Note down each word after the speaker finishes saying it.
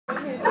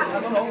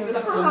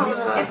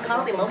It's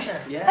called emotion.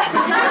 Yeah.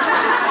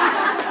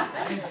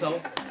 I think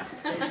so.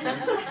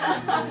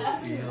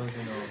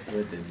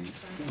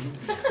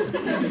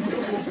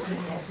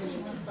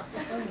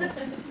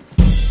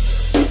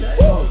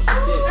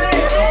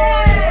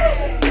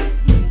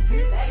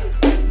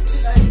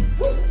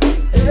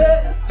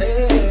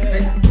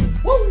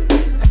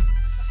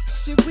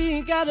 See, we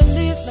ain't gotta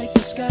live like the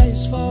sky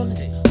is falling.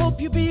 Hope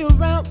you be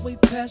around way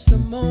past the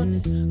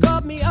morning.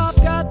 Caught me off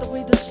guard the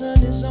way the sun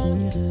is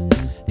on you.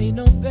 Ain't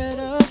no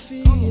better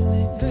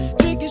feeling.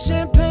 Drinking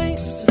champagne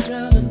just to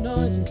drown the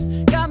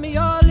noises. Got me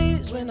all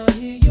ears when I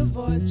hear your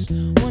voice.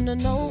 Wanna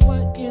know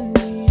what you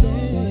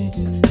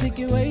need. Take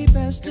it way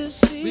past the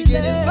ceiling. We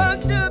getting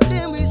fucked up,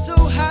 then we so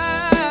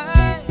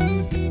high.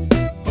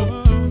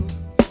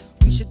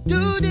 We should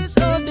do this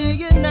all day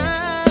and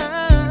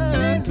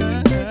night.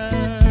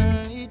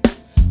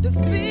 The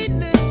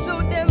feeling's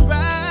so damn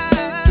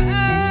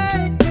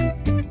right.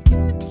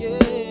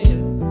 Yeah.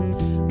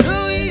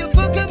 Girl, you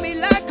fucking me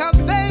like I'm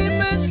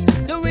famous.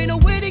 There ain't no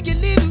way that you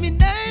leave me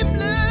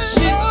nameless.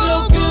 Shit's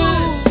so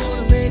good,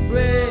 wanna make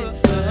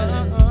breakfast.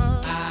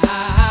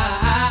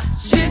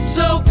 Shit's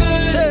so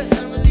good,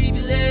 I'ma leave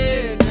you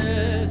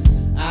legless.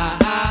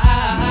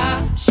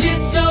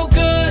 Shit's so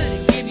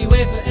good, give you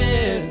away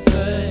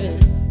forever.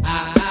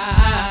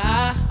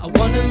 I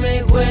wanna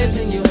make waves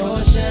in your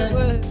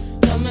ocean.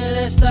 Come and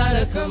let's start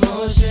a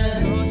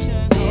commotion.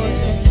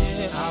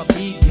 Yeah.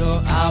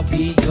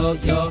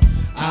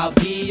 I'll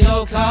be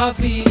your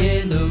coffee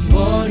in the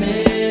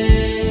morning.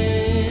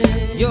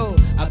 Yo,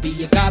 I'll be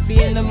your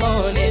coffee in the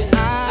morning.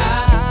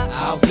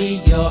 I'll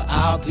be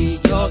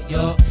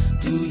your.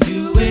 Do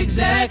you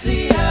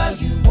exactly how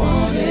you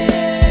want it?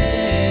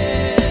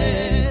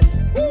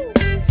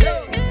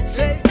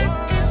 say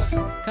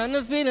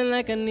Kinda feeling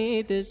like I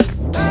need this.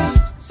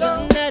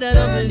 Something that I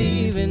don't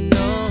believe in,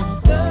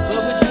 no. But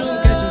with you,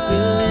 I'm catching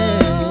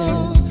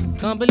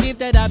feelings. Can't believe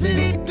that I've been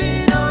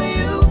sleeping on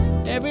you.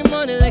 every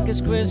morning like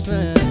it's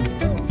Christmas.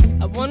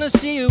 I wanna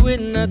see you with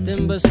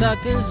nothing but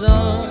stockings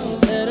on.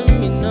 Letting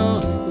me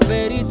know you're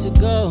ready to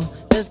go.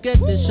 Let's get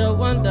this show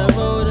on the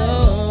road.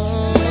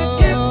 Oh. Let's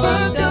get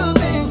fucked up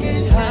and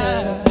get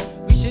high.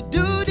 We should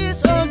do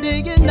this all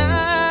day and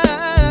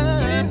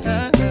night.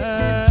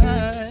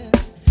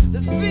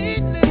 The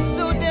feeling's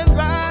so damn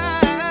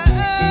right.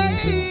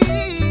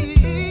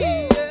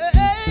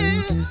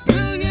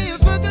 Girl, yeah, you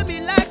fucking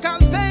me like I'm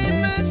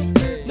famous.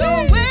 No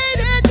way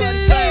that you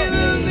leave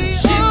me.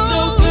 Shit's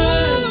so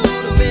good,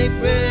 wanna make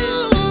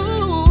breakfast.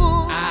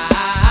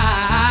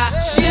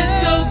 Shit's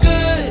so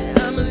good,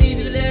 I'ma leave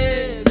you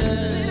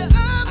legless.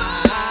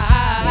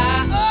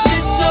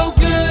 Shit's so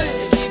good,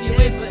 give you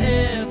away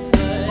forever.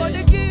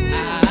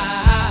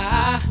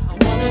 I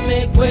wanna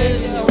make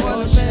waves in the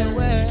ocean.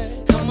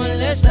 Come on,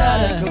 let's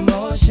start a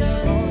commotion.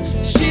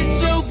 Shit's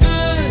so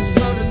good,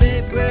 Gonna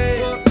make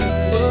breakfast.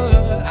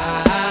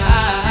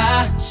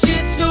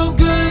 shit's so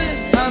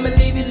good, I'ma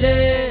leave you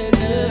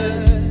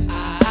legless.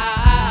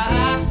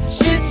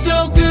 Shit's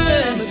so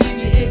good, I'ma give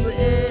you a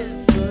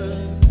forever.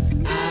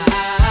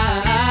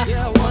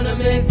 I wanna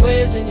make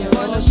waves in your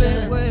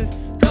ocean.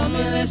 Come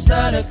on, let's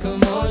start a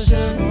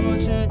commotion.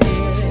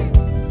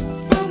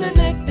 From the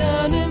neck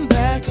down and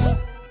back up.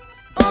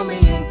 On me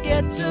and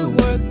get to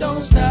work,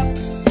 don't stop.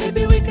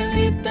 Maybe we can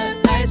leave the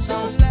lights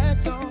on.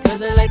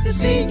 Cause I like to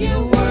see you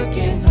work.